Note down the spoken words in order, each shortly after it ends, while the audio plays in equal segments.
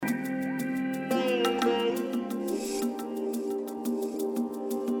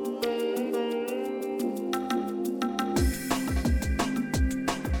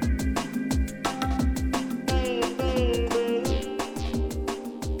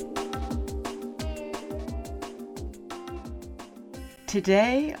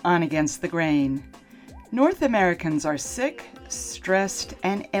Today on Against the Grain, North Americans are sick, stressed,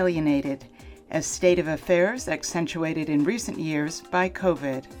 and alienated, a state of affairs accentuated in recent years by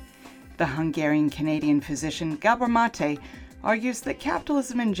COVID. The Hungarian-Canadian physician Gabor Maté argues that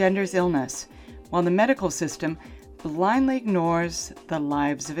capitalism engenders illness, while the medical system blindly ignores the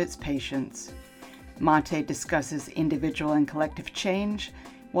lives of its patients. Maté discusses individual and collective change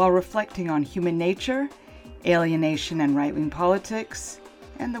while reflecting on human nature, alienation and right-wing politics,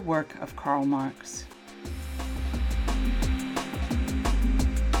 and the work of Karl Marx.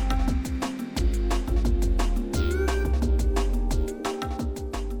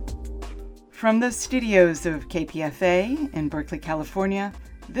 From the studios of KPFA in Berkeley, California,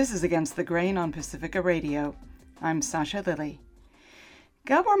 this is Against the Grain on Pacifica Radio. I'm Sasha Lilly.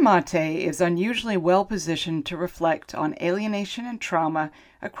 Gabor Maté is unusually well-positioned to reflect on alienation and trauma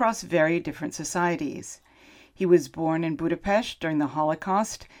across very different societies. He was born in Budapest during the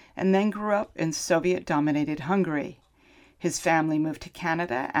Holocaust and then grew up in Soviet-dominated Hungary. His family moved to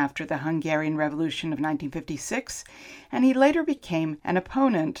Canada after the Hungarian Revolution of 1956, and he later became an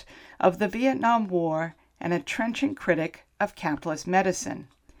opponent of the Vietnam War and a trenchant critic of capitalist medicine.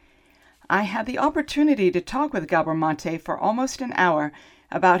 I had the opportunity to talk with Gabor Maté for almost an hour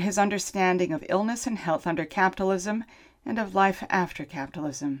about his understanding of illness and health under capitalism and of life after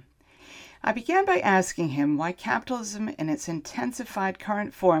capitalism. I began by asking him why capitalism in its intensified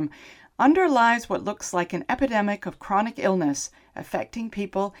current form underlies what looks like an epidemic of chronic illness affecting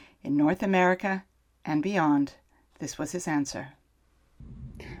people in North America and beyond. This was his answer.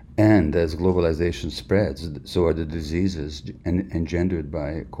 And as globalization spreads, so are the diseases engendered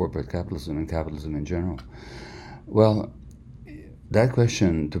by corporate capitalism and capitalism in general. Well, that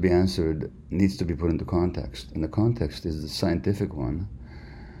question, to be answered, needs to be put into context. And the context is the scientific one,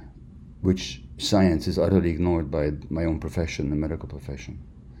 which science is utterly ignored by my own profession, the medical profession.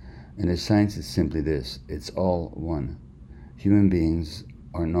 And the science is simply this: it's all one. Human beings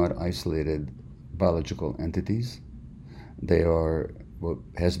are not isolated biological entities. They are what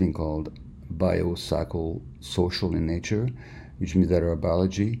has been called biopsychosocial in nature, which means that our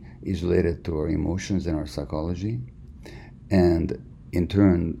biology is related to our emotions and our psychology. And in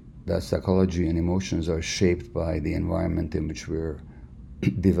turn, that psychology and emotions are shaped by the environment in which we're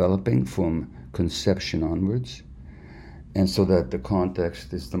developing from conception onwards. And so that the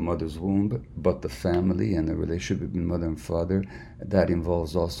context is the mother's womb, but the family and the relationship between mother and father, that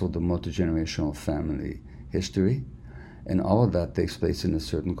involves also the multi-generational family history. And all of that takes place in a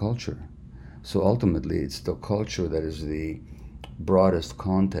certain culture. So ultimately, it's the culture that is the broadest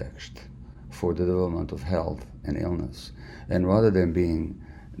context for the development of health and illness. And rather than being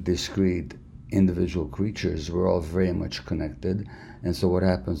discrete individual creatures, we're all very much connected. And so what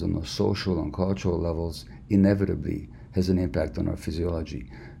happens on the social and cultural levels inevitably has an impact on our physiology.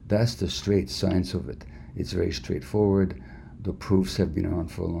 That's the straight science of it. It's very straightforward. The proofs have been around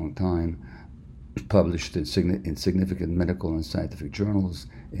for a long time, published in significant medical and scientific journals,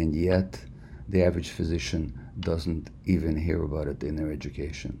 and yet the average physician doesn't even hear about it in their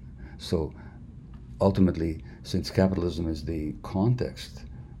education. So ultimately, since capitalism is the context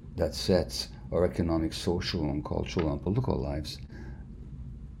that sets our economic, social, and cultural and political lives,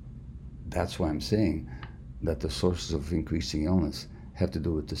 that's why I'm saying that the sources of increasing illness have to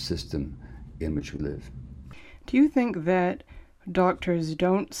do with the system in which we live. Do you think that doctors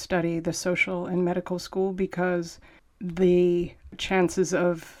don't study the social and medical school because the chances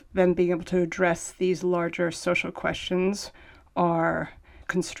of them being able to address these larger social questions are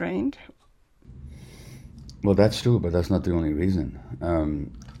constrained? Well, that's true, but that's not the only reason.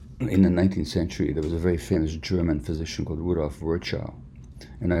 In the 19th century, there was a very famous German physician called Rudolf Virchow,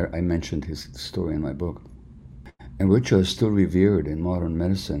 and I mentioned his story in my book. And Virchow is still revered in modern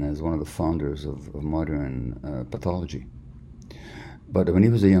medicine as one of the founders of modern pathology. But when he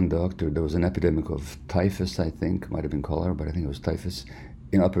was a young doctor, there was an epidemic of typhus, I think, might have been cholera, but I think it was typhus,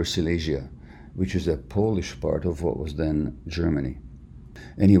 in Upper Silesia, which is a Polish part of what was then Germany.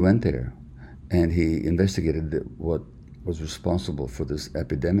 And he went there, and he investigated what was responsible for this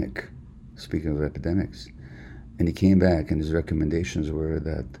epidemic, speaking of epidemics. And he came back, and his recommendations were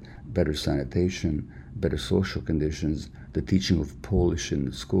that better sanitation, better social conditions, the teaching of Polish in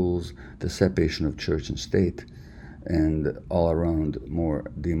the schools, the separation of church and state, and all around more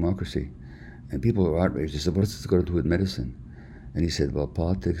democracy. And people were outraged. They said, what's this got to do with medicine? And he said, well,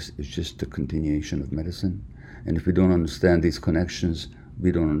 politics is just the continuation of medicine. And if we don't understand these connections,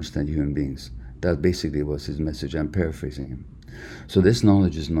 we don't understand human beings. That basically was his message. I'm paraphrasing him. So this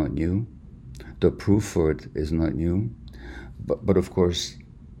knowledge is not new. The proof for it is not new. But of course,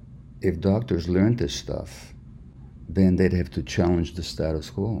 if doctors learn this stuff, then they'd have to challenge the status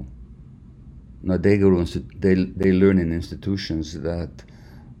quo. Now they learn in institutions that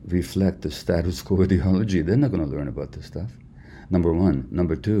reflect the status quo ideology. They're not going to learn about this stuff. Number one.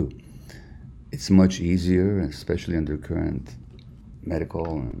 Number two, it's much easier, especially under current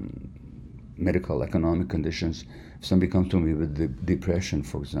medical economic conditions. If somebody comes to me with depression,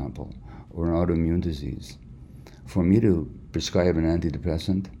 for example, or an autoimmune disease, for me to prescribe an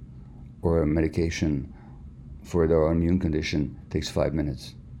antidepressant or a medication for their autoimmune condition takes 5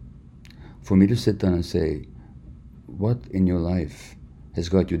 minutes. For me to sit down and say, what in your life has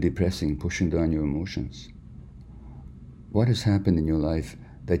got you depressing, pushing down your emotions? What has happened in your life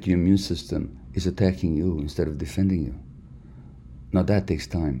that your immune system is attacking you instead of defending you? Now that takes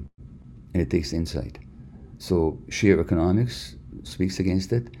time, and it takes insight. So sheer economics speaks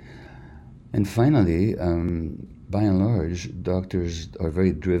against it. And finally, by and large, doctors are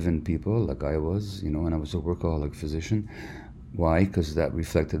very driven people, like I was, and I was a workaholic physician. Why? Because that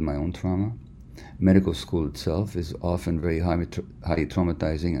reflected my own trauma. Medical school itself is often very highly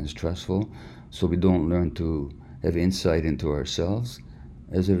traumatizing and stressful, so we don't learn to have insight into ourselves.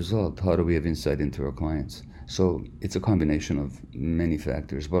 As a result, how do we have insight into our clients? So it's a combination of many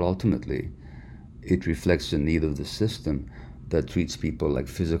factors, but ultimately it reflects the need of the system that treats people like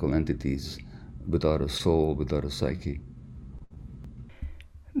physical entities without a soul, without a psyche.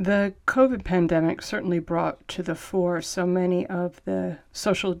 The COVID pandemic certainly brought to the fore so many of the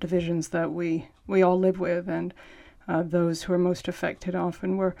social divisions that we all live with, and those who are most affected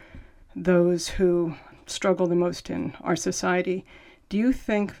often were those who struggle the most in our society. Do you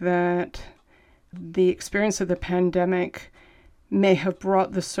think that the experience of the pandemic may have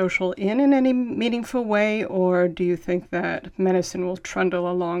brought the social in any meaningful way, or do you think that medicine will trundle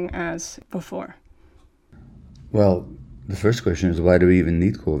along as before? Well, the first question is, why do we even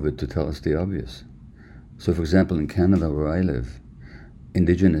need COVID to tell us the obvious? So, for example, in Canada, where I live,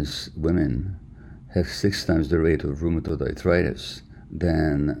 Indigenous women have 6 times the rate of rheumatoid arthritis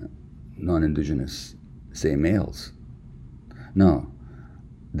than non-Indigenous, say, males. Now,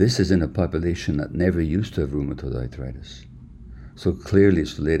 this is in a population that never used to have rheumatoid arthritis. So clearly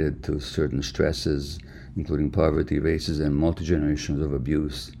it's related to certain stresses, including poverty, racism, multi-generations of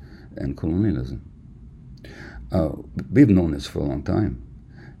abuse, and colonialism. We've known this for a long time.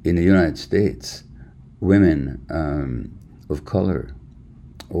 In the United States, women of color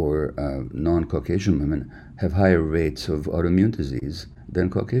or non-Caucasian women have higher rates of autoimmune disease than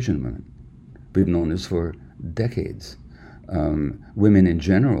Caucasian women. We've known this for decades. Women in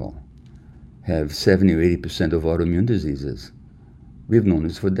general have 70 or 80% of autoimmune diseases. We've known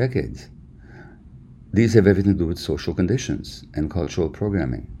this for decades. These have everything to do with social conditions and cultural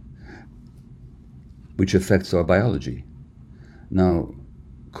programming, which affects our biology. Now,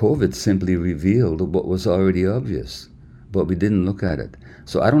 COVID simply revealed what was already obvious, but we didn't look at it.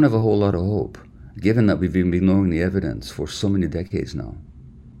 So I don't have a whole lot of hope, given that we've been ignoring the evidence for so many decades now,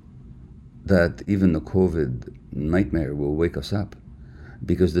 that even the COVID nightmare will wake us up,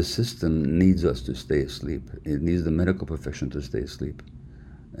 because the system needs us to stay asleep. It needs the medical profession to stay asleep.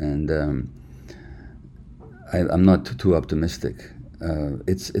 And I'm not too optimistic.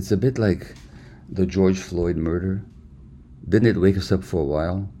 It's a bit like the George Floyd murder. Didn't it wake us up for a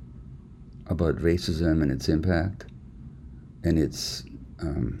while about racism and its impact and its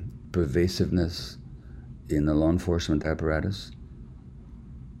pervasiveness in the law enforcement apparatus?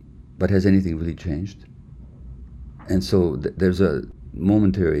 But has anything really changed? And so there's a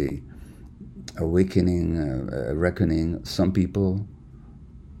momentary awakening, a reckoning. Some people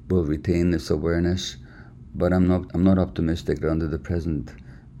will retain this awareness, but I'm not optimistic that under the present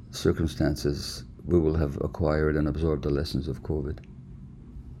circumstances we will have acquired and absorbed the lessons of COVID.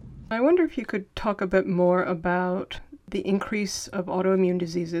 I wonder if you could talk a bit more about the increase of autoimmune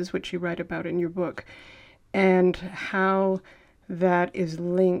diseases, which you write about in your book, and how that is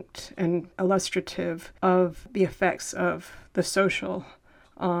linked and illustrative of the effects of the social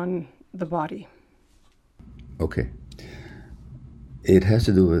on the body. Okay. It has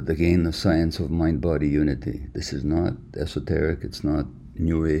to do with, again, the science of mind-body unity. This is not esoteric, it's not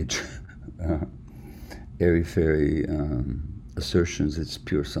New Age, airy-fairy assertions, it's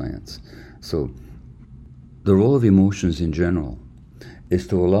pure science. So the role of emotions in general is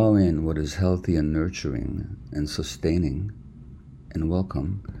to allow in what is healthy and nurturing and sustaining and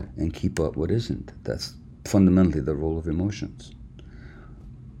welcome, and keep out what isn't. That's fundamentally the role of emotions.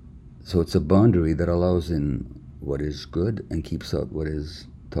 So it's a boundary that allows in what is good and keeps out what is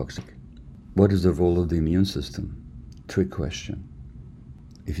toxic. What is the role of the immune system? Trick question.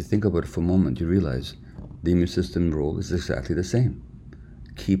 If you think about it for a moment, you realize the immune system role is exactly the same.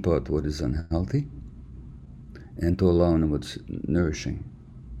 Keep out what is unhealthy and to allow in what's nourishing.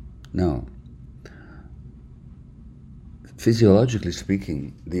 Now, physiologically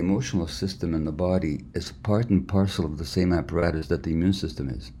speaking, the emotional system in the body is part and parcel of the same apparatus that the immune system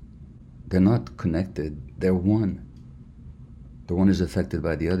is. They're not connected, they're one. The one is affected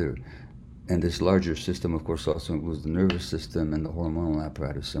by the other. And this larger system, of course, also includes the nervous system and the hormonal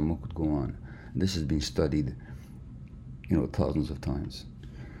apparatus, and what could go on. And this has been studied, thousands of times.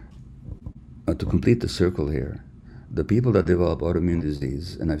 To complete the circle here, the people that develop autoimmune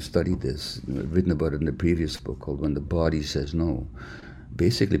disease, and I've studied this, I've written about it in the previous book called When the Body Says No,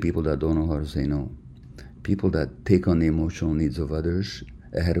 basically people that don't know how to say no, people that take on the emotional needs of others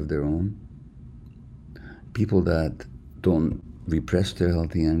ahead of their own, people that don't repress their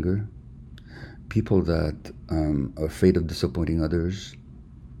healthy anger, people that are afraid of disappointing others,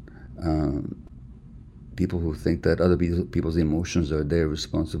 people who think that other people's emotions are their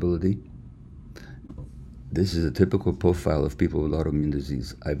responsibility. This is a typical profile of people with autoimmune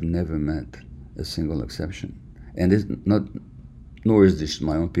disease. I've never met a single exception. And it's nor is this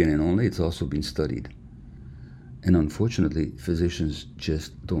my own opinion only, it's also been studied. And unfortunately, physicians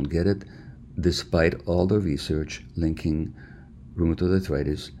just don't get it, despite all the research linking rheumatoid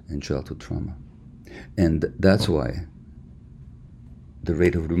arthritis and childhood trauma. And that's why the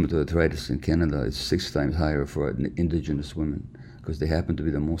rate of rheumatoid arthritis in Canada is 6 times higher for Indigenous women, because they happen to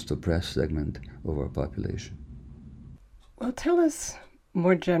be the most oppressed segment of our population. Well, tell us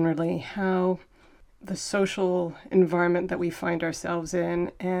more generally how the social environment that we find ourselves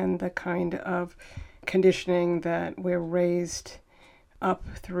in and the kind of conditioning that we're raised up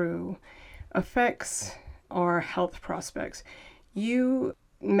through affects our health prospects. You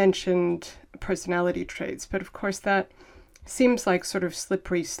mentioned personality traits, but of course that seems like sort of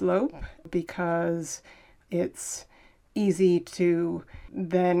slippery slope, because it's easy to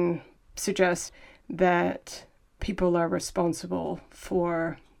then suggest that people are responsible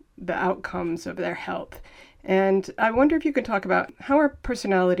for the outcomes of their health. And I wonder if you could talk about how are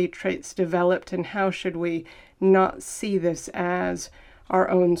personality traits developed, and how should we not see this as our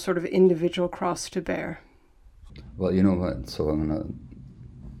own sort of individual cross to bear? Well, you know what? So I'm going to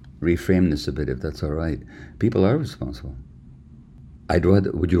reframe this a bit, if that's all right. People are responsible.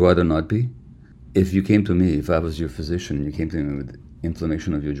 Would you rather not be? If you came to me, if I was your physician, you came to me with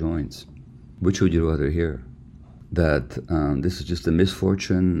inflammation of your joints, which would you rather hear? That this is just a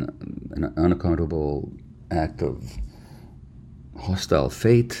misfortune, an unaccountable act of hostile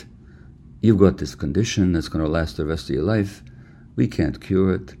fate. You've got this condition that's going to last the rest of your life. We can't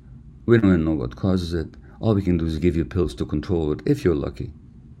cure it. We don't even know what causes it. All we can do is give you pills to control it, if you're lucky.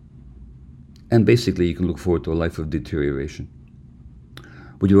 And basically, you can look forward to a life of deterioration.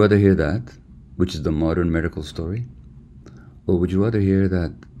 Would you rather hear that, which is the modern medical story? Or would you rather hear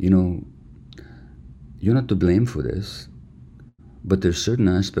that, you're not to blame for this, but there's certain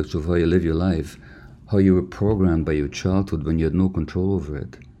aspects of how you live your life, how you were programmed by your childhood when you had no control over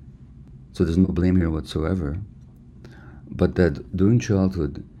it. So there's no blame here whatsoever. But that during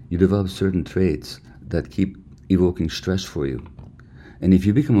childhood, you develop certain traits that keep evoking stress for you. And if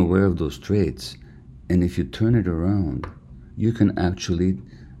you become aware of those traits, and if you turn it around, you can actually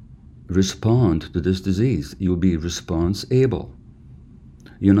respond to this disease. You'll be response-able.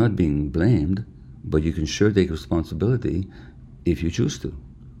 You're not being blamed, but you can sure take responsibility if you choose to.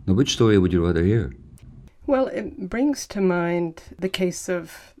 Now, which story would you rather hear? Well, it brings to mind the case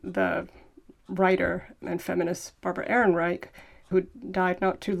of the writer and feminist Barbara Ehrenreich, who died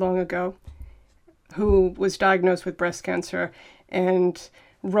not too long ago, who was diagnosed with breast cancer and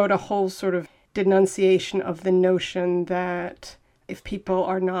wrote a whole sort of denunciation of the notion that if people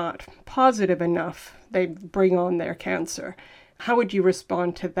are not positive enough, they bring on their cancer. How would you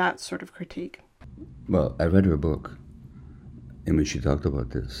respond to that sort of critique? Well, I read her book in which she talked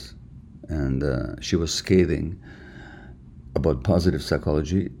about this, and she was scathing about positive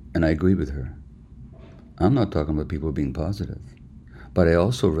psychology, and I agree with her. I'm not talking about people being positive, but I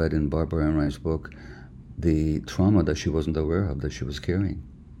also read in Barbara Ehrenreich's book the trauma that she wasn't aware of, that she was carrying.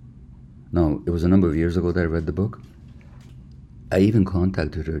 Now, it was a number of years ago that I read the book. I even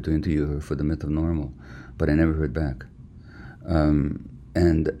contacted her to interview her for The Myth of Normal, but I never heard back.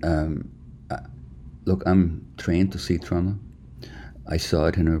 Look, I'm trained to see trauma. I saw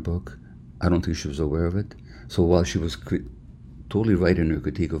it in her book. I don't think she was aware of it. So while she was totally right in her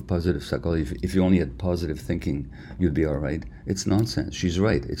critique of positive psychology, if you only had positive thinking, you'd be all right, it's nonsense. She's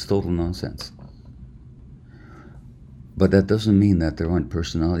right. It's total nonsense. But that doesn't mean that there aren't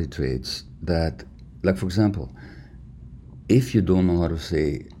personality traits that, like for example, if you don't know how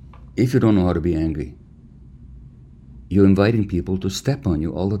to be angry, you're inviting people to step on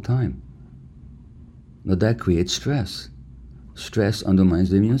you all the time. Now that creates stress. Stress undermines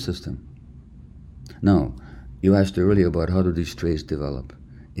the immune system. Now, you asked earlier about how do these traits develop.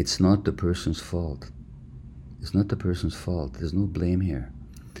 It's not the person's fault. It's not the person's fault. There's no blame here.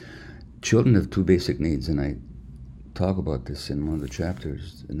 Children have two basic needs, and I talk about this in one of the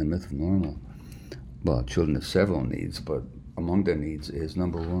chapters in The Myth of Normal. Well, children have several needs, but among their needs is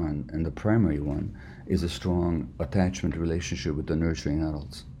number one, and the primary one, is a strong attachment relationship with the nurturing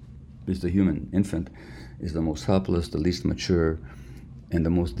adults. Because the human infant is the most helpless, the least mature, and the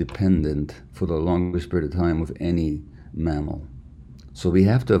most dependent for the longest period of time of any mammal. So we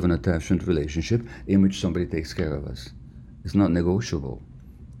have to have an attachment relationship in which somebody takes care of us. It's not negotiable.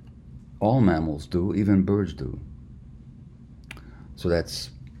 All mammals do, even birds do. So that's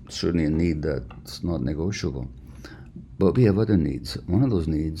certainly a need that's not negotiable. But we have other needs. One of those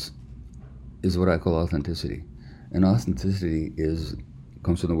needs is what I call authenticity. And authenticity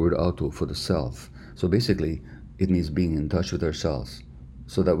comes from the word auto, for the self. So basically, it means being in touch with ourselves.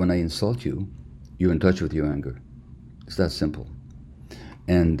 So that when I insult you, you're in touch with your anger. It's that simple.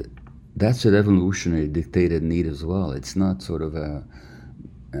 And that's an evolutionary dictated need as well. It's not sort of a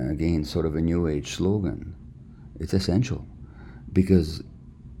new age slogan. It's essential because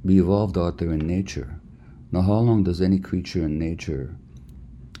we evolved out there in nature. Now, how long does any creature in nature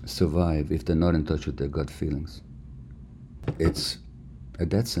survive if they're not in touch with their gut feelings? It's a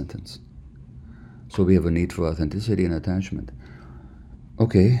death sentence. So we have a need for authenticity and attachment.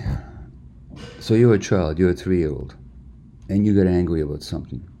 Okay, so you're a child, you're a 3-year-old, and you get angry about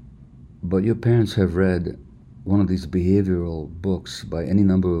something. But your parents have read one of these behavioral books by any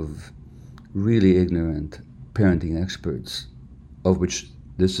number of really ignorant parenting experts, of which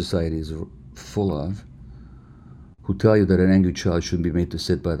this society is full of, who tell you that an angry child shouldn't be made to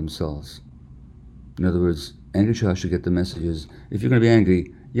sit by themselves. In other words, angry child should get the messages, if you're going to be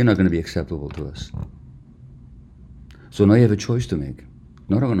angry, you're not going to be acceptable to us. So now you have a choice to make.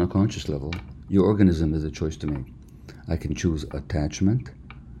 Not on a conscious level, your organism has a choice to make. I can choose attachment,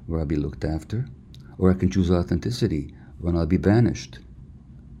 where I'll be looked after, or I can choose authenticity, when I'll be banished.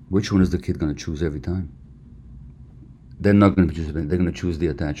 Which one is the kid going to choose every time? They're not going to choose it, they're going to choose the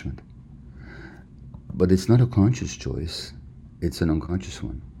attachment. But it's not a conscious choice, it's an unconscious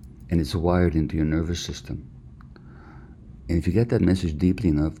one. And it's wired into your nervous system. And if you get that message deeply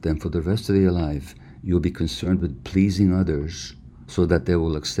enough, then for the rest of your life, you'll be concerned with pleasing others so that they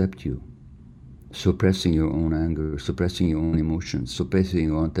will accept you. Suppressing your own anger, suppressing your own emotions, suppressing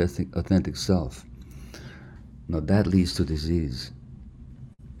your authentic self. Now that leads to disease.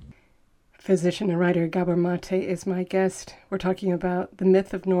 Physician and writer Gabor Maté is my guest. We're talking about the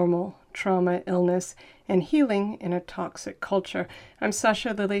myth of normal, trauma, illness, and healing in a toxic culture. I'm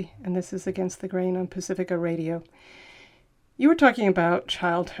Sasha Lilly, and this is Against the Grain on Pacifica Radio. You were talking about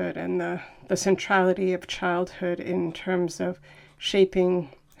childhood and the centrality of childhood in terms of shaping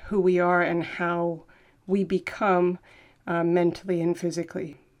who we are and how we become mentally and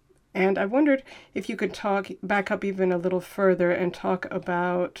physically. And I wondered if you could back up even a little further and talk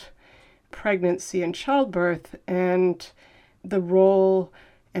about pregnancy and childbirth and the role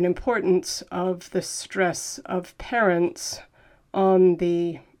and importance of the stress of parents on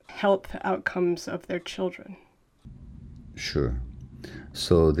the health outcomes of their children. Sure.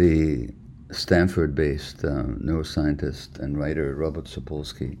 So the Stanford-based neuroscientist and writer Robert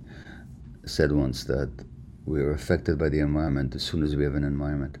Sapolsky said once that we are affected by the environment as soon as we have an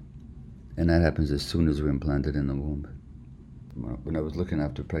environment. And that happens as soon as we're implanted in the womb. When I was looking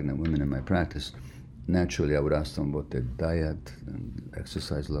after pregnant women in my practice, naturally I would ask them about their diet and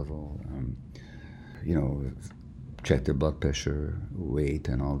exercise level, check their blood pressure, weight,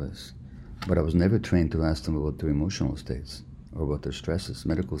 and all this. But I was never trained to ask them about their emotional states or about their stresses.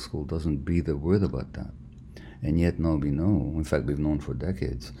 Medical school doesn't breathe a word about that. And yet now we know, in fact we've known for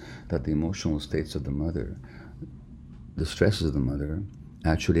decades, that the emotional states of the mother, the stresses of the mother,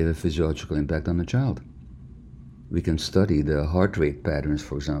 actually have a physiological impact on the child. We can study the heart rate patterns,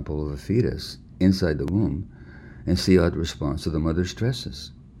 for example, of a fetus inside the womb and see how it responds to the mother's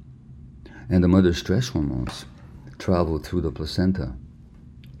stresses. And the mother's stress hormones travel through the placenta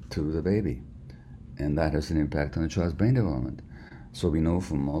to the baby. And that has an impact on the child's brain development. So we know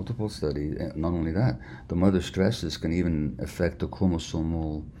from multiple studies, not only that, the mother's stresses can even affect the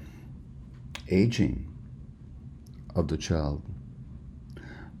chromosomal aging of the child.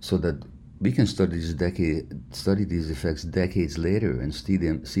 So that we can study these effects decades later and see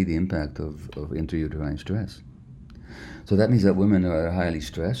the impact of intrauterine stress. So that means that women are highly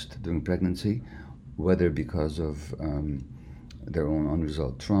stressed during pregnancy, whether because of their own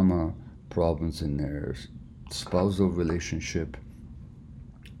unresolved trauma, problems in their spousal relationship,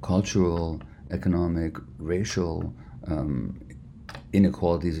 cultural economic, racial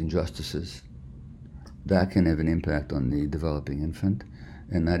inequalities, injustices, that can have an impact on the developing infant,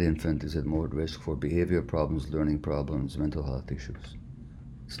 and that infant is at more risk for behavior problems, learning problems, mental health issues.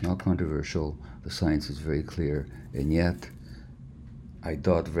 It's not controversial, the science is very clear, and yet I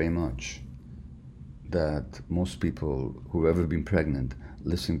doubt very much that most people who have ever been pregnant,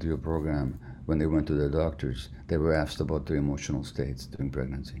 listening to your program, when they went to their doctors, they were asked about their emotional states during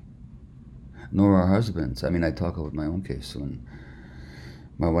pregnancy. Nor our husbands. I mean, I talk about my own case. When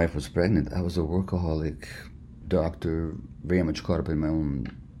my wife was pregnant, I was a workaholic doctor, very much caught up in my own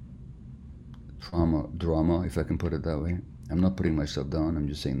drama, if I can put it that way. I'm not putting myself down, I'm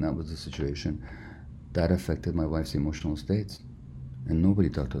just saying that was the situation. That affected my wife's emotional states. And nobody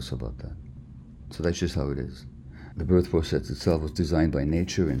talked to us about that. So that's just how it is. The birth process itself was designed by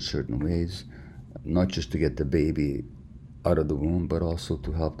nature in certain ways, not just to get the baby out of the womb, but also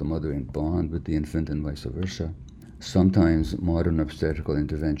to help the mother bond with the infant and vice versa. Sometimes modern obstetrical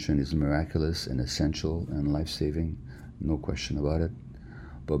intervention is miraculous and essential and life-saving, no question about it.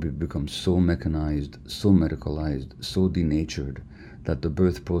 But we've become so mechanized, so medicalized, so denatured that the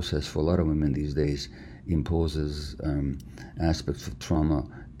birth process for a lot of women these days imposes aspects of trauma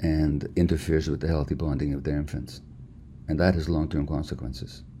and interferes with the healthy bonding of their infants. And that has long-term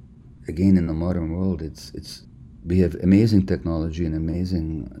consequences. Again, in the modern world, we have amazing technology and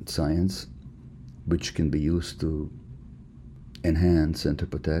amazing science which can be used to enhance and to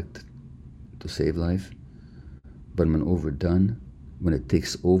protect, to save life. But when overdone, when it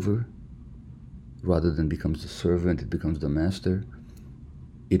takes over, rather than becomes the servant, it becomes the master,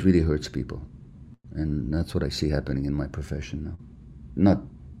 it really hurts people. And that's what I see happening in my profession now.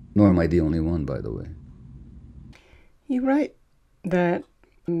 Nor am I the only one, by the way. You write that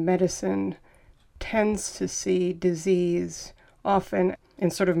medicine tends to see disease often in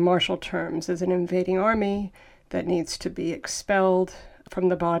sort of martial terms as an invading army that needs to be expelled from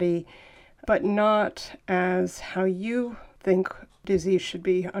the body, but not as how you think disease should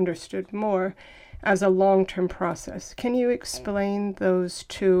be understood more, as a long-term process. Can you explain those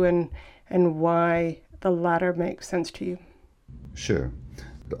two and why the latter makes sense to you? Sure.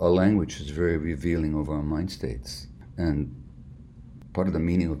 Our language is very revealing of our mind states. And part of the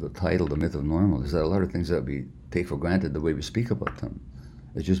meaning of the title, The Myth of Normal, is that a lot of things that we take for granted, the way we speak about them,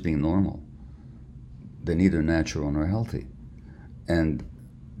 as just being normal, they're neither natural nor healthy. And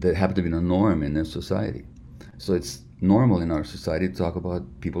they happen to be the norm in this society. So it's normal in our society to talk about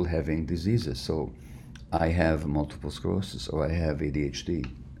people having diseases. So I have multiple sclerosis, or I have ADHD,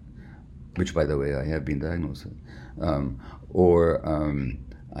 which, by the way, I have been diagnosed with.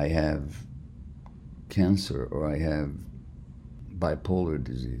 I have cancer, or I have bipolar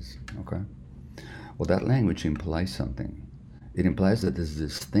disease, okay? Well, that language implies something. It implies that there's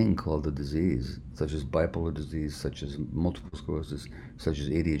this thing called a disease, such as bipolar disease, such as multiple sclerosis, such as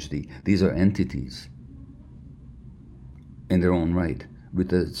ADHD. These are entities in their own right,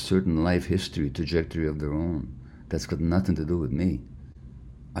 with a certain life history, trajectory of their own. That's got nothing to do with me.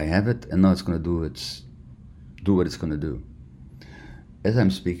 I have it, and now it's going to do what it's going to do. As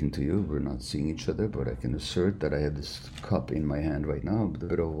I'm speaking to you, we're not seeing each other, but I can assert that I have this cup in my hand right now with a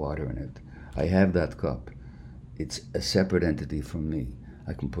bit of water in it. I have that cup. It's a separate entity from me.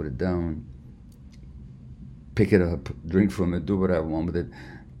 I can put it down, pick it up, drink from it, do what I want with it.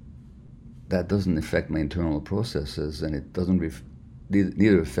 That doesn't affect my internal processes, and it doesn't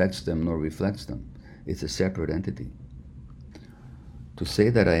neither affects them nor reflects them. It's a separate entity. To say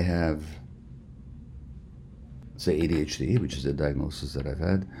that I have, say, ADHD, which is a diagnosis that I've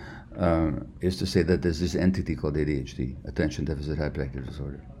had, is to say that there's this entity called ADHD, Attention Deficit Hyperactive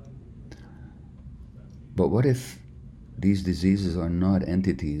Disorder. But what if these diseases are not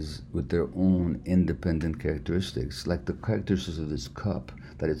entities with their own independent characteristics, like the characteristics of this cup,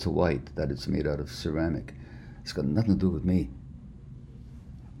 that it's white, that it's made out of ceramic? It's got nothing to do with me.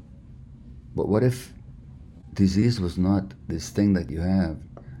 But what if disease was not this thing that you have?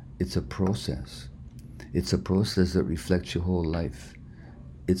 It's a process. It's a process that reflects your whole life.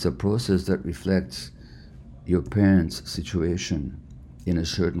 It's a process that reflects your parents' situation in a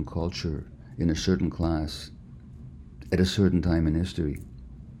certain culture, in a certain class, at a certain time in history,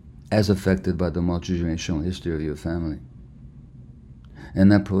 as affected by the multi-generational history of your family. And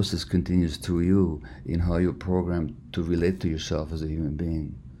that process continues through you in how you're programmed to relate to yourself as a human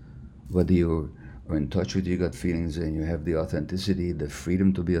being. Whether you're in touch with your gut feelings and you have the authenticity, the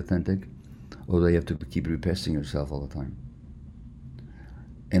freedom to be authentic, or whether you have to keep repressing yourself all the time.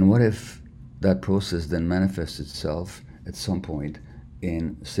 And what if that process then manifests itself at some point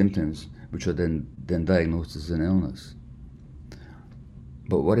in symptoms which are then diagnosed as an illness?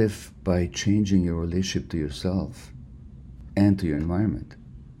 But what if by changing your relationship to yourself and to your environment,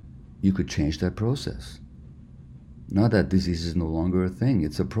 you could change that process? Not that disease is no longer a thing,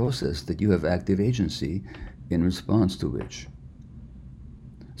 it's a process that you have active agency in response to which.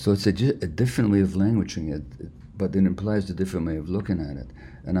 So it's a different way of languaging it, but it implies a different way of looking at it.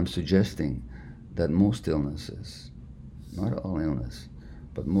 And I'm suggesting that most illnesses, not all illness,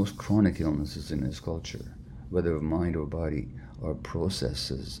 but most chronic illnesses in this culture, whether of mind or body, are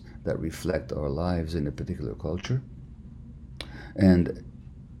processes that reflect our lives in a particular culture. And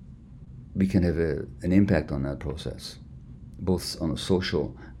we can have an impact on that process, both on a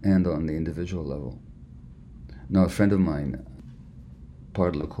social and on the individual level. Now, a friend of mine,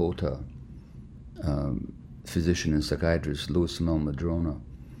 part Lakota, physician and psychiatrist Louis Madrona,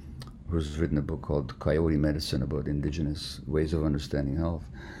 who's written a book called Coyote Medicine about indigenous ways of understanding health.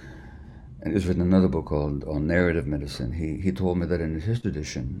 And he's written another book called On Narrative Medicine. He told me that in his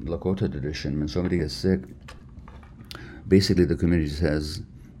tradition, Lakota tradition, when somebody gets sick, basically the community says,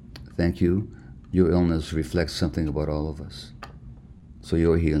 thank you, your illness reflects something about all of us. So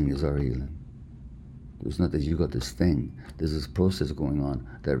your healing is our healing. It's not that you got this thing. There's this process going on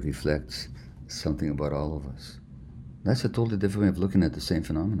that reflects something about all of us. That's a totally different way of looking at the same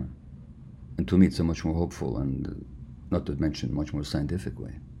phenomenon. And to me, it's a much more hopeful and, not to mention, much more scientific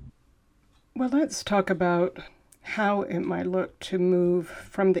way. Well, let's talk about how it might look to move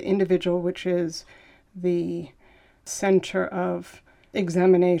from the individual, which is the center of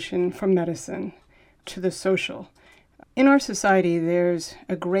examination for medicine, to the social. In our society, there's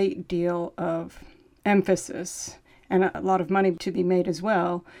a great deal of emphasis and a lot of money to be made as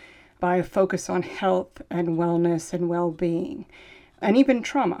well by a focus on health and wellness and well-being, and even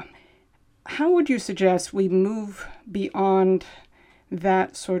trauma. How would you suggest we move beyond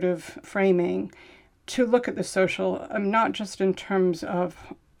that sort of framing to look at the social, not just in terms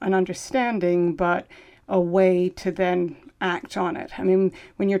of an understanding, but a way to then act on it? I mean,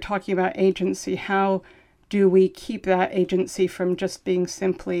 when you're talking about agency, how do we keep that agency from just being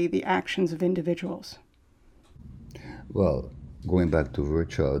simply the actions of individuals? Well, going back to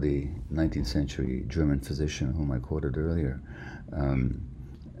Virchow, the 19th century German physician whom I quoted earlier,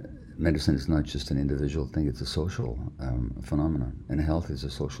 medicine is not just an individual thing, it's a social phenomenon, and health is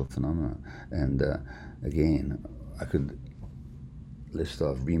a social phenomenon. And again, I could list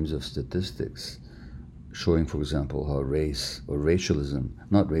off reams of statistics showing, for example, how race or racialism,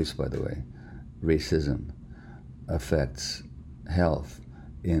 not race by the way, racism affects health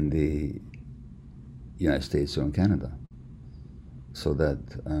in the United States or in Canada. So that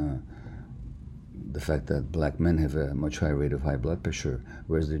the fact that black men have a much higher rate of high blood pressure,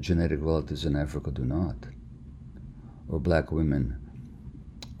 whereas their genetic relatives in Africa do not. Or black women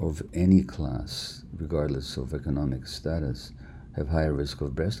of any class, regardless of economic status, have higher risk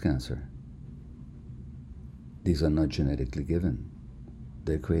of breast cancer. These are not genetically given.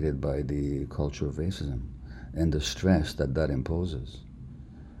 They're created by the culture of racism and the stress that that imposes.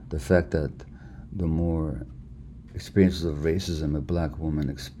 The fact that the more experiences of racism a black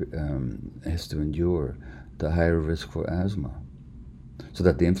woman has to endure, the higher risk for asthma. So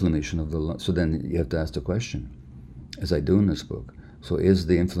that the inflammation of the lungs, so then you have to ask the question, as I do in this book, so is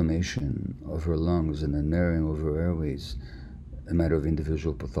the inflammation of her lungs and the narrowing of her airways a matter of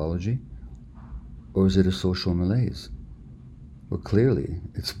individual pathology, or is it a social malaise? Well, clearly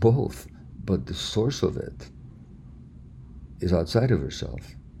it's both, but the source of it is outside of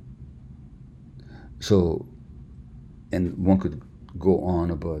herself. So, and one could go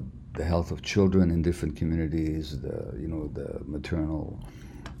on about the health of children in different communities, the maternal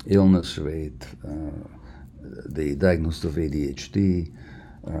illness rate, the diagnosis of ADHD,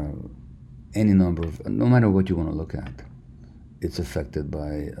 any number of, no matter what you want to look at, it's affected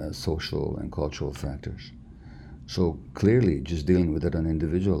by social and cultural factors. So clearly, just dealing with it on an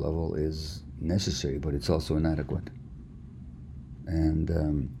individual level is necessary, but it's also inadequate. And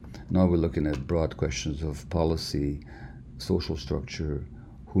now we're looking at broad questions of policy, social structure,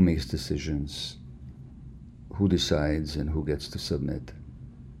 who makes decisions, who decides, and who gets to submit.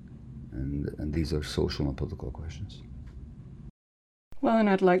 And these are social and political questions. Well, and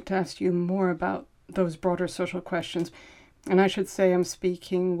I'd like to ask you more about those broader social questions. And I should say I'm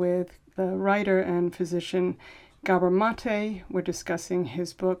speaking with the writer and physician Gabor Maté. We're discussing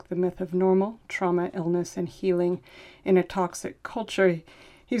his book, The Myth of Normal, Trauma, Illness, and Healing in a Toxic Culture.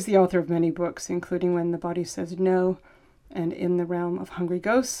 He's the author of many books, including When the Body Says No and In the Realm of Hungry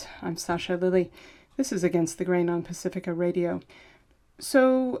Ghosts. I'm Sasha Lilly. This is Against the Grain on Pacifica Radio.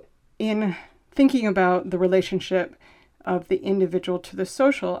 So in thinking about the relationship of the individual to the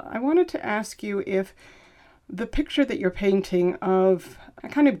social, I wanted to ask you if the picture that you're painting of a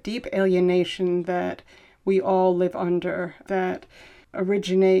kind of deep alienation that we all live under, that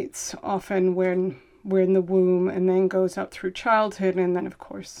originates often when we're in the womb and then goes up through childhood, and then, of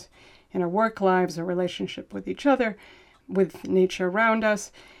course, in our work lives, our relationship with each other, with nature around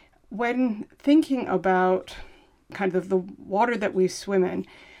us. When thinking about kind of the water that we swim in,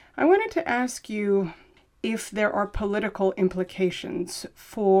 I wanted to ask you if there are political implications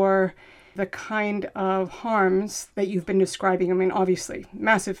for the kind of harms that you've been describing. I mean, obviously,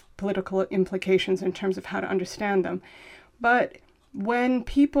 massive political implications in terms of how to understand them. But when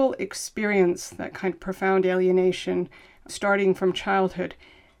people experience that kind of profound alienation starting from childhood,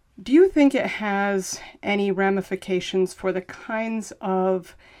 do you think it has any ramifications for the kinds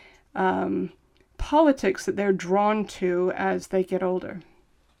of politics that they're drawn to as they get older?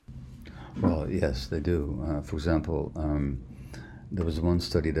 Well, yes, they do. For example, there was one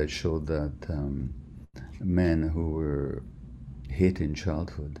study that showed that men who were hit in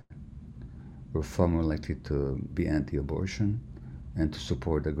childhood were far more likely to be anti-abortion and to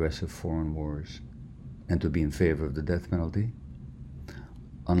support aggressive foreign wars and to be in favor of the death penalty,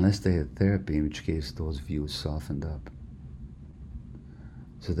 unless they had therapy, in which case those views softened up.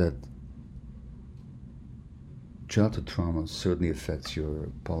 So that childhood trauma certainly affects your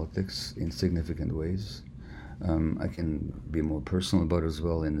politics in significant ways. I can be more personal about it as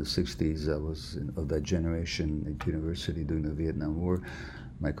well. In the 60s, I was of that generation at university during the Vietnam War.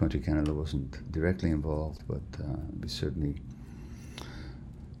 My country, Canada, wasn't directly involved, but we certainly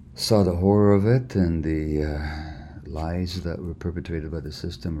saw the horror of it and the lies that were perpetrated by the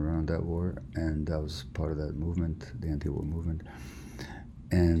system around that war, and I was part of that movement, the anti-war movement.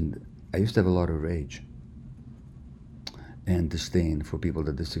 And I used to have a lot of rage and disdain for people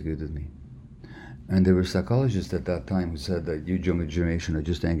that disagreed with me. And there were psychologists at that time who said that you younger generation are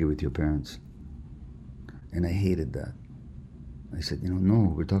just angry with your parents. And I hated that. I said,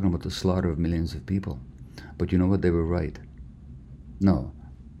 no, we're talking about the slaughter of millions of people. But you know what? They were right. No,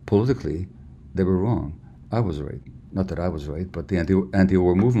 politically, they were wrong. I was right. Not that I was right, but the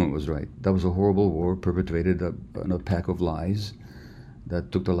anti-war movement was right. That was a horrible war perpetrated on a pack of lies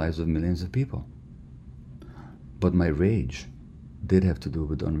that took the lives of millions of people. But my rage did have to do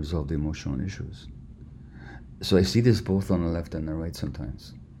with unresolved emotional issues. So I see this both on the left and the right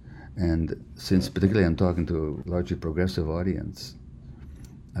sometimes. And since particularly I'm talking to a largely progressive audience,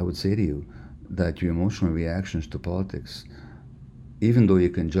 I would say to you that your emotional reactions to politics, even though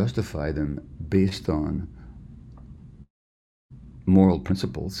you can justify them based on moral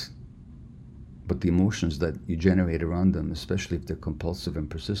principles, but the emotions that you generate around them, especially if they're compulsive and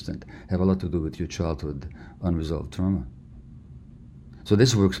persistent, have a lot to do with your childhood unresolved trauma. So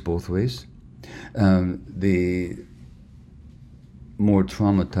this works both ways. The more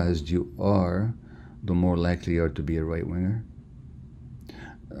traumatized you are, the more likely you are to be a right-winger.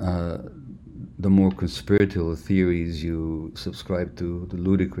 The more conspiratorial theories you subscribe to, the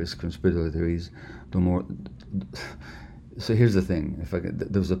ludicrous conspiratorial theories, the more... So here's the thing.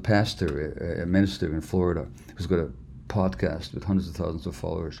 There was a pastor, a minister in Florida, who's got a podcast with hundreds of thousands of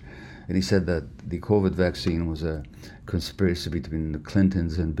followers, and he said that the COVID vaccine was a conspiracy between the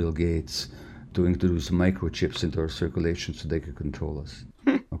Clintons and Bill Gates to introduce microchips into our circulation so they could control us.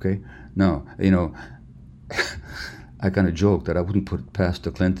 Okay? Now, I kind of joke that I wouldn't put it past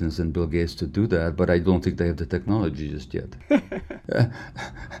the Clintons and Bill Gates to do that, but I don't think they have the technology just yet.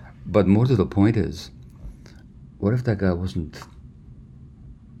 But more to the point is, what if that guy wasn't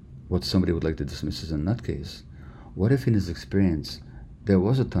what somebody would like to dismiss as a nutcase? What if in his experience there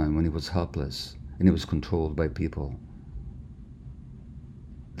was a time when he was helpless and he was controlled by people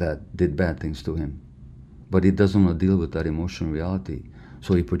that did bad things to him, but he doesn't want to deal with that emotional reality,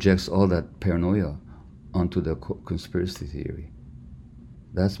 so he projects all that paranoia onto the conspiracy theory.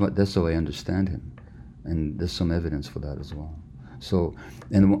 That's how I understand him, and there's some evidence for that as well. So,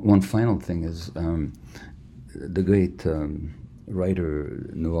 and one final thing is, the great writer,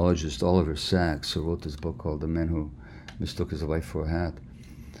 neurologist Oliver Sacks, who wrote this book called The Man Who Mistook His Wife for a Hat,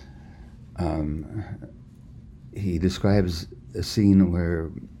 he describes a scene where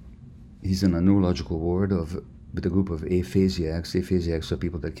he's in a neurological ward with a group of aphasiacs. Aphasiacs are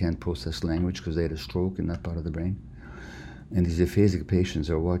people that can't process language because they had a stroke in that part of the brain. And these aphasic patients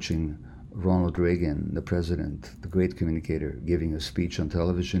are watching Ronald Reagan, the president, the great communicator, giving a speech on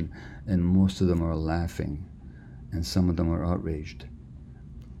television, and most of them are laughing, and some of them are outraged.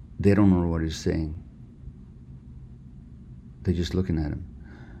 They don't know what he's saying. They're just looking at him.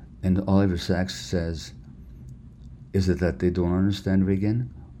 And Oliver Sacks says, is it that they don't understand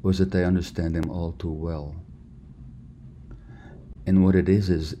Reagan, or is it they understand him all too well? And what it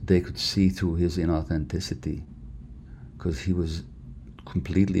is they could see through his inauthenticity, because he was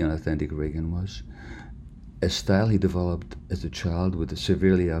completely unauthentic, Reagan was. A style he developed as a child with a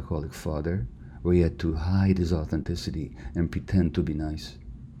severely alcoholic father, where he had to hide his authenticity and pretend to be nice.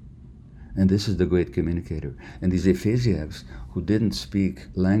 And this is the great communicator. And these aphasiacs who didn't speak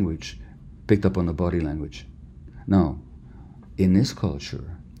language picked up on the body language. Now, in this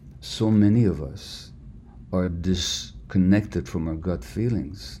culture, so many of us are disconnected from our gut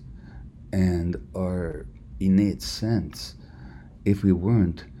feelings and our innate sense. If we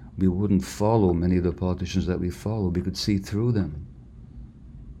weren't, we wouldn't follow many of the politicians that we follow. We could see through them.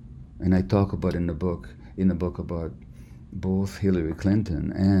 And I talk about in the book about both Hillary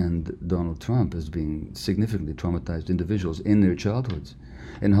Clinton and Donald Trump as being significantly traumatized individuals in their childhoods,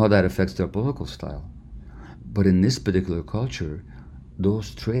 and how that affects their political style. But in this particular culture,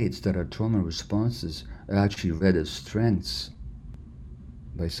 those traits that are trauma responses are actually read as strengths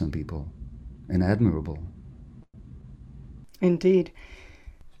by some people, and admirable. Indeed.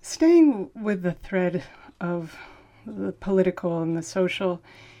 Staying with the thread of the political and the social,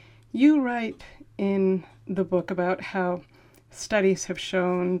 you write in the book about how studies have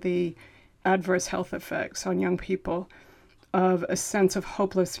shown the adverse health effects on young people of a sense of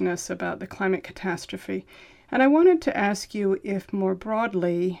hopelessness about the climate catastrophe. And I wanted to ask you if more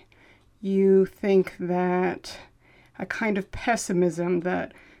broadly you think that a kind of pessimism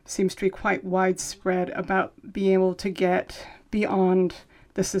that seems to be quite widespread about being able to get beyond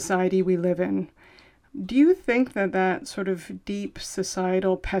the society we live in. Do you think that that sort of deep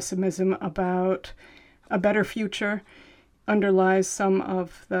societal pessimism about a better future underlies some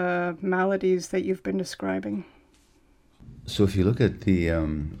of the maladies that you've been describing? So if you look at the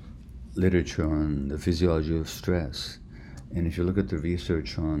literature on the physiology of stress, and if you look at the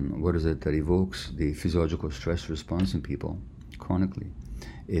research on what is it that evokes the physiological stress response in people chronically,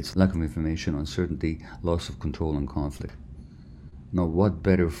 it's lack of information, uncertainty, loss of control, and conflict. Now, what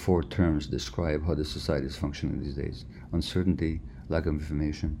better four terms describe how the society is functioning these days? Uncertainty, lack of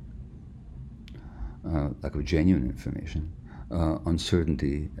information, lack of genuine information,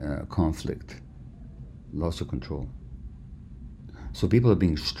 uncertainty, conflict, loss of control. So people are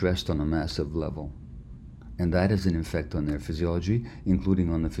being stressed on a massive level, and that has an effect on their physiology,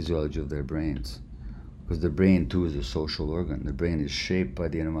 including on the physiology of their brains. Because the brain, too, is a social organ. The brain is shaped by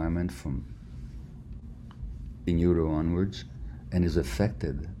the environment from in utero onwards, and is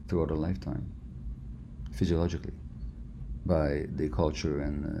affected throughout a lifetime, physiologically, by the culture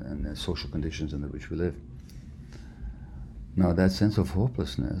and the social conditions under which we live. Now, that sense of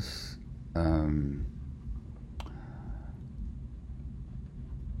hopelessness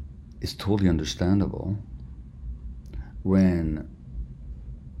is totally understandable when,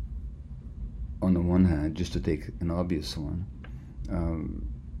 on the one hand, just to take an obvious one,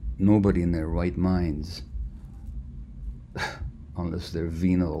 nobody in their right minds unless they're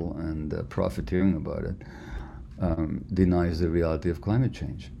venal and profiteering about it, denies the reality of climate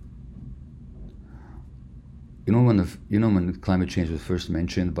change. You know when climate change was first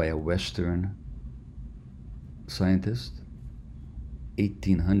mentioned by a Western scientist?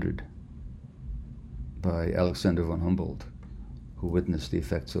 1800, by Alexander von Humboldt, who witnessed the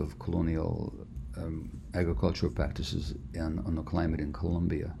effects of colonial agricultural practices on the climate in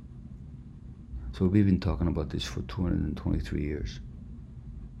Colombia. So we've been talking about this for 223 years.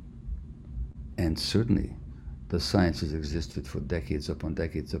 And certainly, the science has existed for decades upon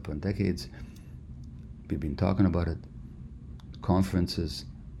decades upon decades. We've been talking about it. Conferences,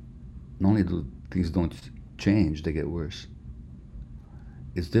 not only do things don't change, they get worse.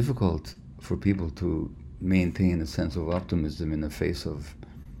 It's difficult for people to maintain a sense of optimism in the face of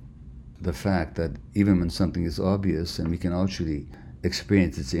the fact that even when something is obvious and we can actually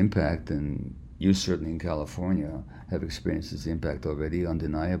experience its impact, and you certainly in California have experienced its impact already,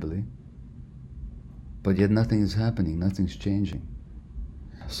 undeniably. But yet nothing is happening, nothing's changing.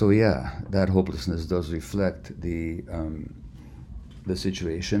 So yeah, that hopelessness does reflect the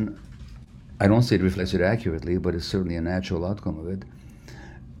situation. I don't say it reflects it accurately, but it's certainly a natural outcome of it.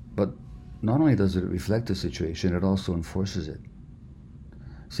 But not only does it reflect the situation, it also enforces it.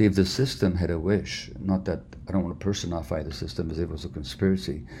 See, if the system had a wish, not that I don't want to personify the system as if it was a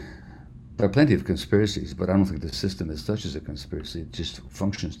conspiracy. There are plenty of conspiracies, but I don't think the system as such is a conspiracy. It just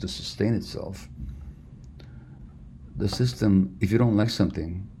functions to sustain itself. The system, if you don't like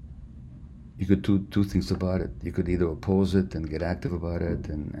something, you could do two things about it. You could either oppose it and get active about it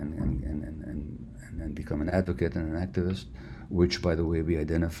and become an advocate and an activist, which, by the way, we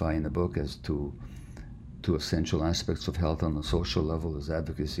identify in the book as two essential aspects of health on the social level, as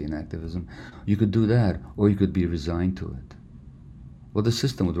advocacy and activism. You could do that, or you could be resigned to it. Well, the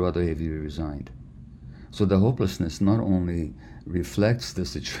system would rather have you resigned. So the hopelessness not only reflects the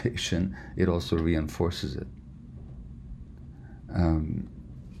situation, it also reinforces it.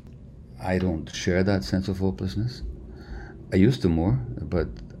 I don't share that sense of hopelessness. I used to more, but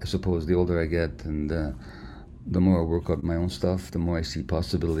I suppose the older I get and the more I work out my own stuff, the more I see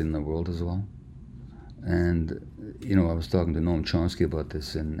possibility in the world as well. And, I was talking to Noam Chomsky about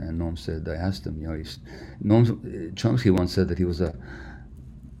this, and Noam said, I asked him, Chomsky once said that he was a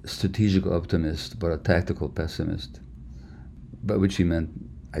strategic optimist, but a tactical pessimist, by which he meant,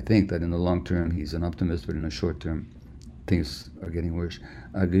 I think, that in the long term he's an optimist, but in the short term things are getting worse.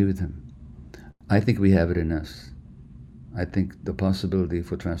 I agree with him. I think we have it in us. I think the possibility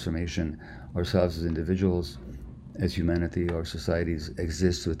for transformation, ourselves as individuals, as humanity, our societies,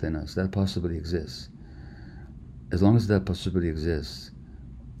 exists within us. That possibility exists. As long as that possibility exists,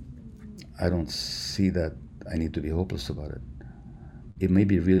 I don't see that I need to be hopeless about it. It may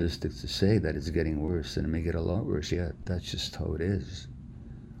be realistic to say that it's getting worse, and it may get a lot worse. Yeah, that's just how it is.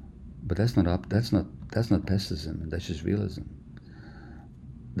 But that's not pessimism. That's just realism.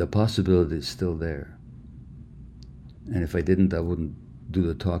 The possibility is still there. And if I didn't, I wouldn't do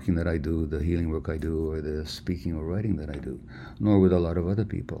the talking that I do, the healing work I do, or the speaking or writing that I do, nor would a lot of other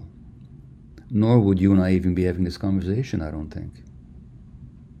people. Nor would you and I even be having this conversation, I don't think.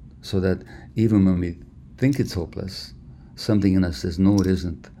 So that even when we think it's hopeless, something in us says, no, it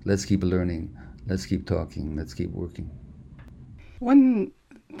isn't. Let's keep learning. Let's keep talking. Let's keep working. One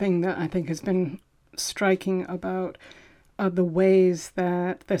thing that I think has been striking about the ways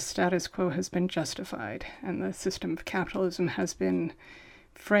that the status quo has been justified and the system of capitalism has been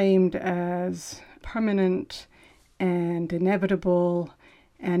framed as permanent and inevitable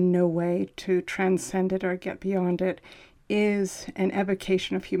and no way to transcend it or get beyond it is an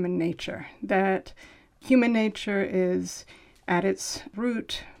evocation of human nature. That human nature is at its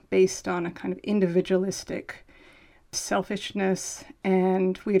root based on a kind of individualistic selfishness,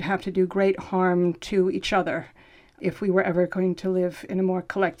 and we'd have to do great harm to each other if we were ever going to live in a more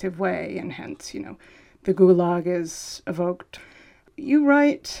collective way, and hence, the gulag is evoked. You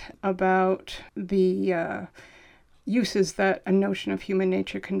write about the uses that a notion of human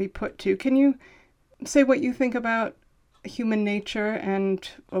nature can be put to. Can you say what you think about human nature and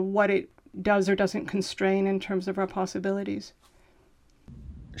what it does or doesn't constrain in terms of our possibilities?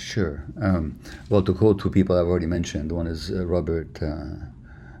 Sure. Well, to quote two people I've already mentioned, one is Robert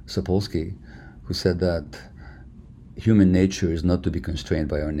Sapolsky, who said that human nature is not to be constrained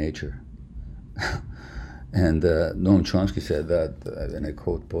by our nature. And Noam Chomsky said that, and I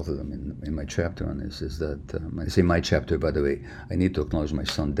quote both of them in my chapter on this, is that, I say my chapter, by the way, I need to acknowledge my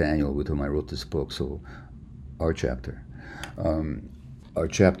son Daniel, with whom I wrote this book, so our chapter. Our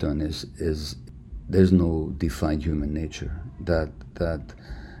chapter on this is, there's no defined human nature. That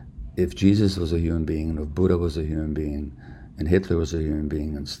if Jesus was a human being, and if Buddha was a human being, and Hitler was a human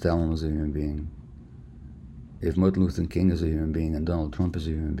being, and Stalin was a human being, if Martin Luther King is a human being, and Donald Trump is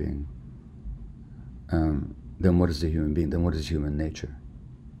a human being, then what is a human being? Then what is human nature?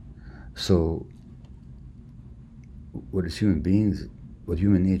 So, what is human beings? What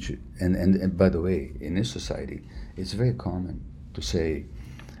human nature? And by the way, in this society, it's very common to say,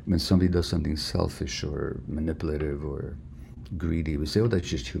 when somebody does something selfish or manipulative or greedy, we say, oh, that's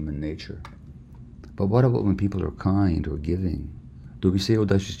just human nature. But what about when people are kind or giving? Do we say, oh,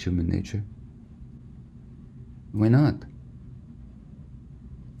 that's just human nature? Why not?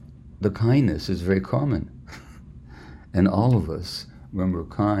 The kindness is very common. And all of us, when we're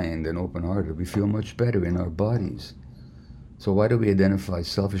kind and open-hearted, we feel much better in our bodies. So why do we identify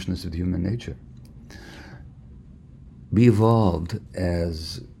selfishness with human nature? We evolved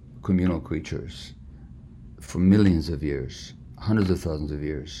as communal creatures for millions of years, hundreds of thousands of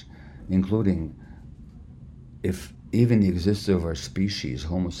years, including, if even the existence of our species,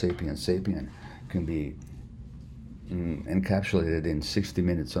 Homo sapiens sapien, can be encapsulated in 60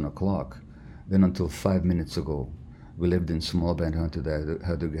 minutes on a clock, then until 5 minutes ago, we lived in small band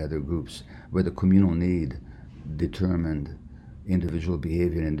hunter-gatherer groups where the communal need determined individual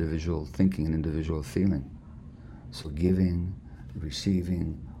behavior, individual thinking, and individual feeling. So giving,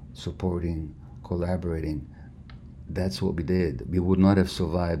 receiving, supporting, collaborating, that's what we did. We would not have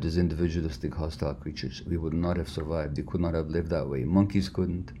survived as individualistic, hostile creatures. We would not have survived. We could not have lived that way. Monkeys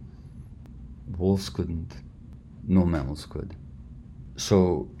couldn't. Wolves couldn't. No mammals could.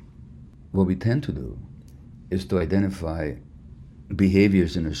 So what we tend to do is to identify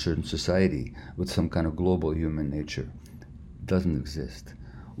behaviors in a certain society with some kind of global human nature. It doesn't exist.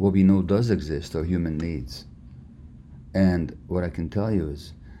 What we know does exist are human needs. And what I can tell you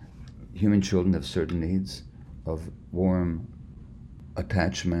is human children have certain needs of warm,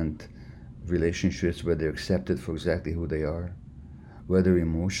 attachment relationships where they're accepted for exactly who they are, where their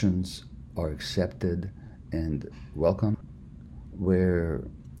emotions are accepted and welcome, where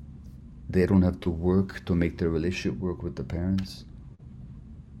they don't have to work to make their relationship work with the parents,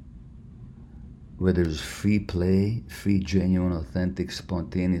 where there's free play, free, genuine, authentic,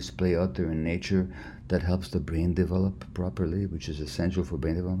 spontaneous play out there in nature that helps the brain develop properly, which is essential for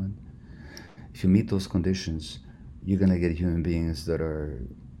brain development. If you meet those conditions, you're going to get human beings that are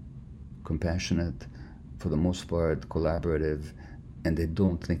compassionate, for the most part, collaborative, and they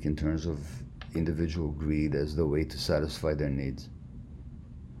don't think in terms of individual greed as the way to satisfy their needs.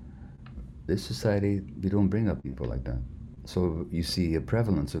 This society, we don't bring up people like that. So you see a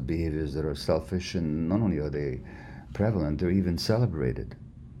prevalence of behaviors that are selfish, and not only are they prevalent, they're even celebrated.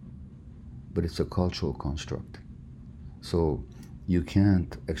 But it's a cultural construct. So you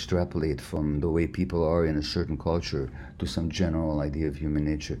can't extrapolate from the way people are in a certain culture to some general idea of human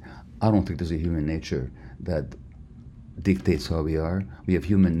nature. I don't think there's a human nature that dictates how we are. We have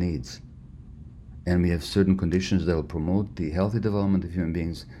human needs. And we have certain conditions that will promote the healthy development of human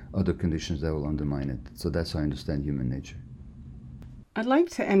beings, other conditions that will undermine it. So that's how I understand human nature. I'd like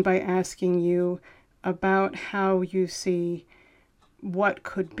to end by asking you about how you see what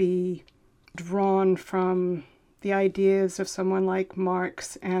could be drawn from the ideas of someone like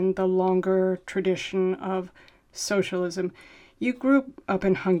Marx and the longer tradition of socialism. You grew up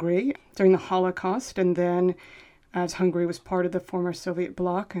in Hungary during the Holocaust, and then as Hungary was part of the former Soviet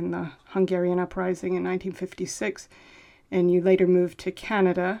bloc and the Hungarian uprising in 1956, and you later moved to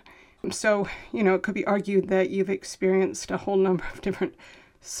Canada. So, it could be argued that you've experienced a whole number of different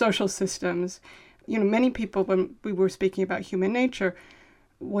social systems. Many people, when we were speaking about human nature,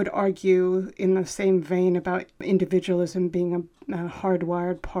 would argue in the same vein about individualism being a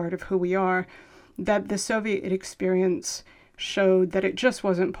hardwired part of who we are, that the Soviet experience showed that it just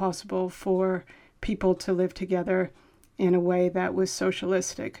wasn't possible for people to live together in a way that was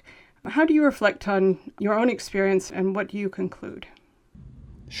socialistic. How do you reflect on your own experience, and what do you conclude?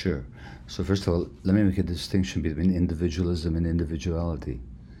 Sure. So first of all, let me make a distinction between individualism and individuality.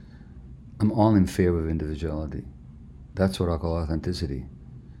 I'm all in favor of individuality. That's what I call authenticity.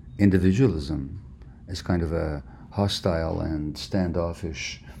 Individualism is kind of a hostile and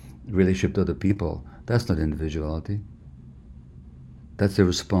standoffish relationship to other people. That's not individuality. That's a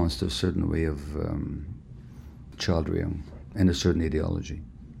response to a certain way of child rearing and a certain ideology.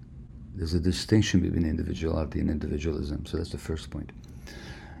 There's a distinction between individuality and individualism, so that's the first point.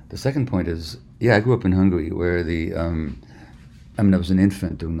 The second point is, I grew up in Hungary where I was an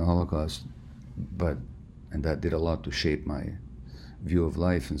infant during the Holocaust, and that did a lot to shape my view of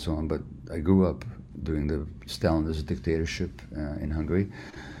life and so on, but I grew up during the Stalinist dictatorship in Hungary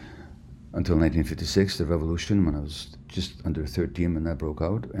until 1956, the revolution, when I was just under 13 when that broke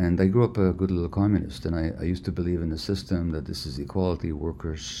out. And I grew up a good little communist, and I used to believe in the system, that this is equality,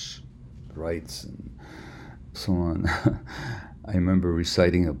 workers' rights, and so on. I remember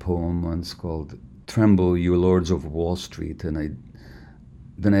reciting a poem once called "Tremble, you lords of Wall Street," and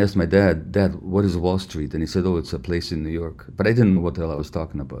then I asked my dad, what is Wall Street? And he said, it's a place in New York. But I didn't know what the hell I was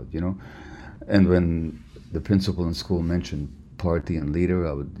talking about, And when the principal in school mentioned party and leader,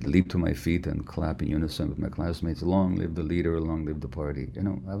 I would leap to my feet and clap in unison with my classmates. Long live the leader, long live the party.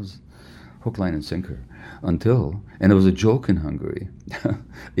 I was hook, line, and sinker. And there was a joke in Hungary,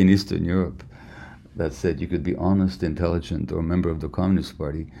 in Eastern Europe, that said you could be honest, intelligent, or a member of the Communist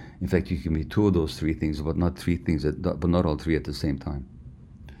Party. In fact, you can be two of those three things, but not all three at the same time.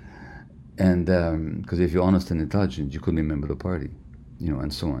 And because if you're honest and intelligent, you couldn't be a member of the party,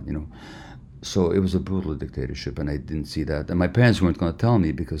 and so on, So it was a brutal dictatorship, and I didn't see that. And my parents weren't going to tell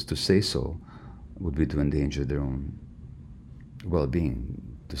me, because to say so would be to endanger their own well-being,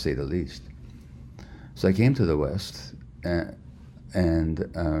 to say the least. So I came to the West, and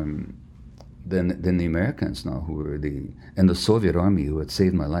then the Americans now, and the Soviet army, who had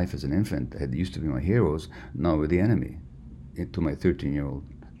saved my life as an infant, used to be my heroes, now were the enemy, to my 13-year-old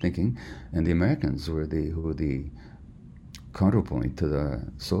thinking. And the Americans who were the counterpoint to the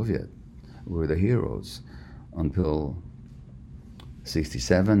Soviet, were the heroes until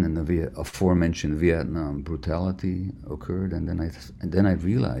 1967, and the aforementioned Vietnam brutality occurred. And then I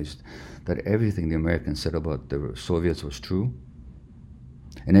realized that everything the Americans said about the Soviets was true,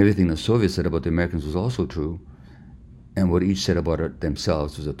 and everything the Soviets said about the Americans was also true, and what each said about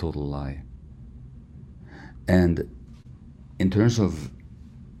themselves was a total lie. And in terms of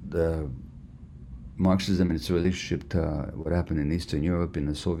the Marxism and its relationship to what happened in Eastern Europe, in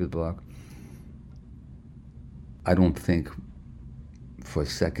the Soviet bloc, I don't think for a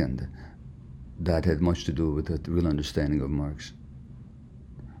second that had much to do with a real understanding of Marx.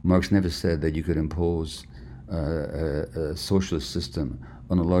 Marx never said that you could impose a socialist system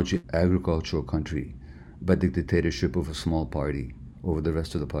on a largely agricultural country by the dictatorship of a small party over the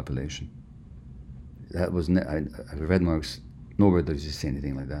rest of the population. That was I've read Marx. Nowhere does he say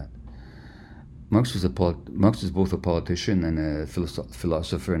anything like that. Marx is both a politician and a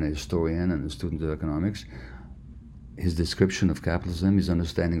philosopher and a historian and a student of economics. His description of capitalism, his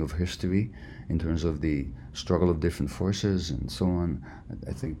understanding of history in terms of the struggle of different forces and so on,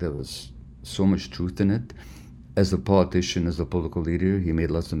 I think there was so much truth in it. As a politician, as a political leader, he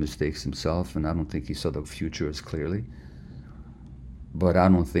made lots of mistakes himself, and I don't think he saw the future as clearly. But I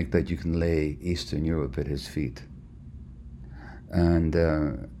don't think that you can lay Eastern Europe at his feet. And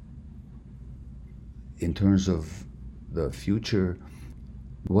in terms of the future,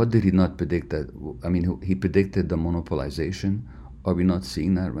 what did he not predict? He predicted the monopolization. Are we not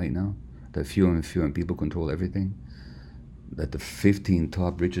seeing that right now? That fewer and fewer people control everything? That the 15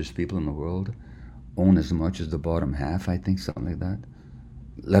 top richest people in the world own as much as the bottom half, I think, something like that,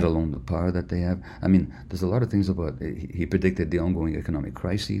 let alone the power that they have. There's a lot of things about, he predicted the ongoing economic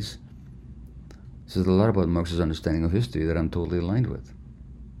crises. So there's a lot about Marx's understanding of history that I'm totally aligned with.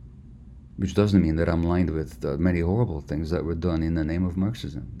 Which doesn't mean that I'm aligned with the many horrible things that were done in the name of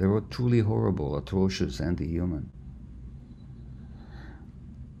Marxism. They were truly horrible, atrocious, anti-human.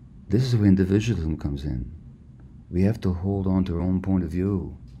 This is where individualism comes in. We have to hold on to our own point of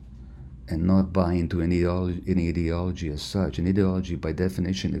view and not buy into any ideology as such. An ideology, by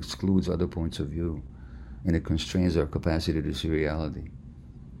definition, excludes other points of view, and it constrains our capacity to see reality.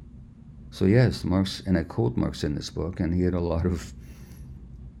 So yes, Marx, and I quote Marx in this book, and he had a lot of,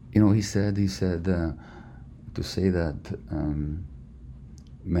 he said to say that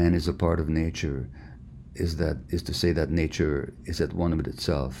man is a part of nature is to say that nature is at one with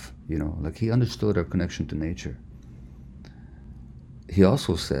itself. Like he understood our connection to nature. He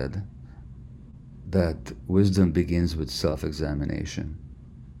also said that wisdom begins with self-examination.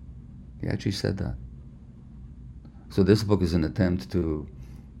 He actually said that. So this book is an attempt to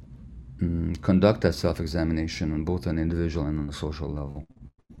conduct that self-examination on both an individual and on a social level.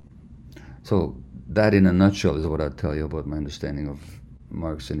 So that in a nutshell is what I'd tell you about my understanding of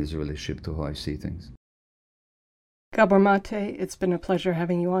Marx and his relationship to how I see things. Gabor Maté, it's been a pleasure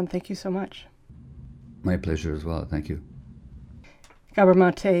having you on. Thank you so much. My pleasure as well. Thank you. Gabor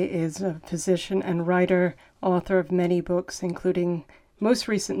Maté is a physician and writer, author of many books, including, most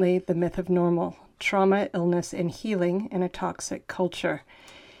recently, The Myth of Normal, Trauma, Illness, and Healing in a Toxic Culture.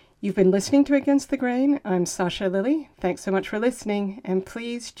 You've been listening to Against the Grain. I'm Sasha Lilly. Thanks so much for listening, and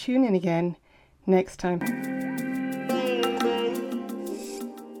please tune in again next time.